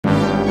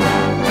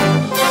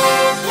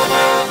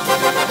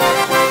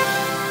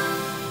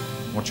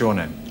your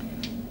name?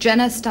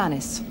 Jenna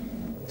Stannis.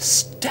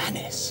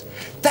 Stannis?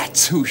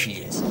 That's who she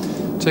is.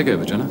 Take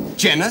over, Jenna.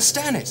 Jenna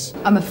Stannis.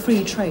 I'm a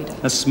free trader.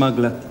 A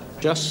smuggler.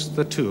 Just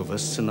the two of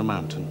us in the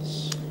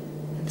mountains.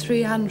 And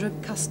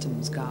 300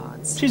 customs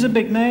guards. She's a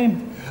big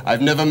name.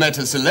 I've never met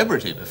a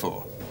celebrity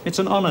before. It's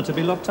an honor to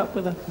be locked up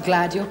with her.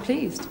 Glad you're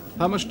pleased.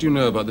 How much do you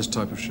know about this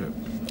type of ship?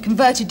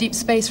 Converted deep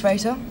space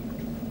freighter.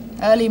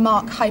 Early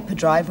Mark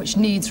hyperdrive, which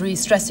needs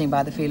re-stressing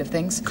by the feel of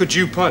things. Could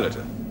you pilot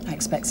her? I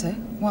expect so.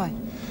 Why?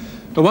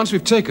 But once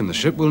we've taken the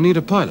ship, we'll need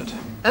a pilot.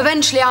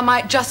 Eventually, I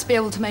might just be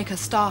able to make her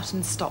start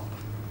and stop.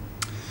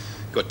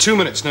 Got 2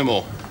 minutes, no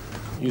more.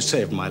 You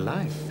saved my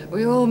life.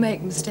 We all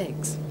make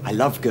mistakes. I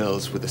love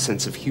girls with a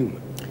sense of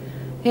humor.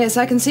 Yes,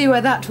 I can see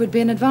where that would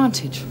be an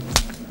advantage.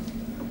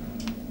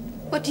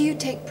 What do you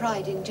take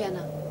pride in,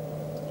 Jenna?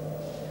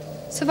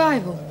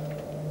 Survival.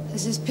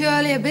 This is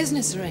purely a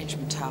business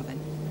arrangement, Tarvin.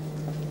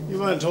 You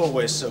weren't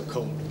always so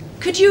cold.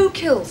 Could you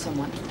kill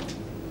someone?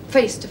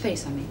 Face to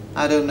face, I mean.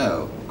 I don't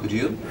know. Could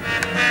you?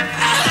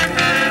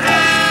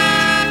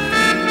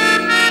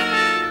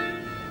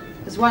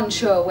 There's one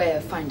sure way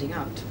of finding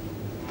out.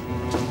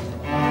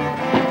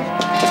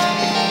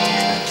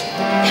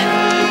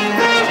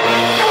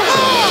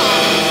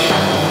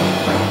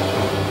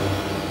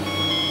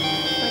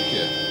 Thank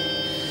you.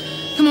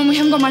 Come on, we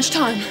haven't got much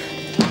time.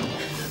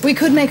 We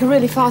could make a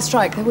really fast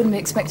strike. They wouldn't be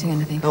expecting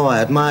anything. Oh,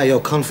 I admire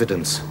your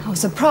confidence. Oh,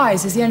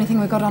 surprise is the only thing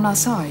we've got on our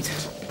side.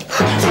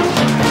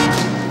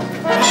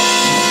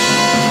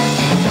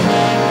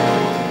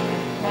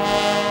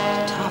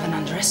 Tarvin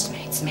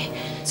underestimates me.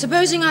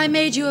 Supposing I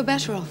made you a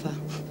better offer?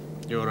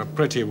 You're a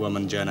pretty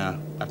woman, Jenna,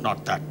 but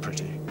not that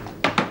pretty.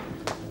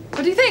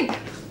 What do you think?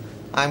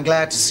 I'm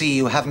glad to see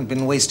you haven't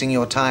been wasting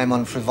your time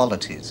on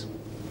frivolities.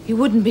 You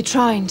wouldn't be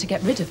trying to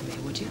get rid of me,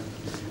 would you?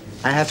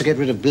 I have to get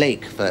rid of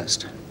Blake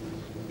first.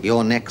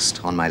 You're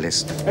next on my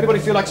list. Anybody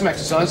feel like some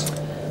exercise?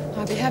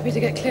 I'd be happy to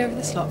get clear of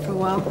this lot for a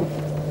while.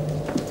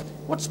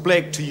 What's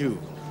Blake to you?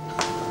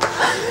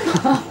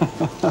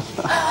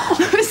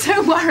 I was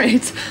so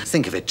worried.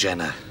 Think of it,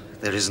 Jenna.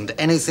 There isn't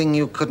anything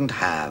you couldn't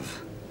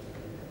have.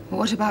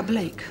 What about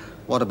Blake?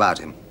 What about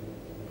him?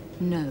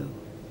 No.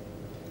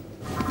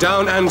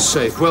 Down and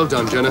safe. Well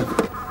done, Jenna.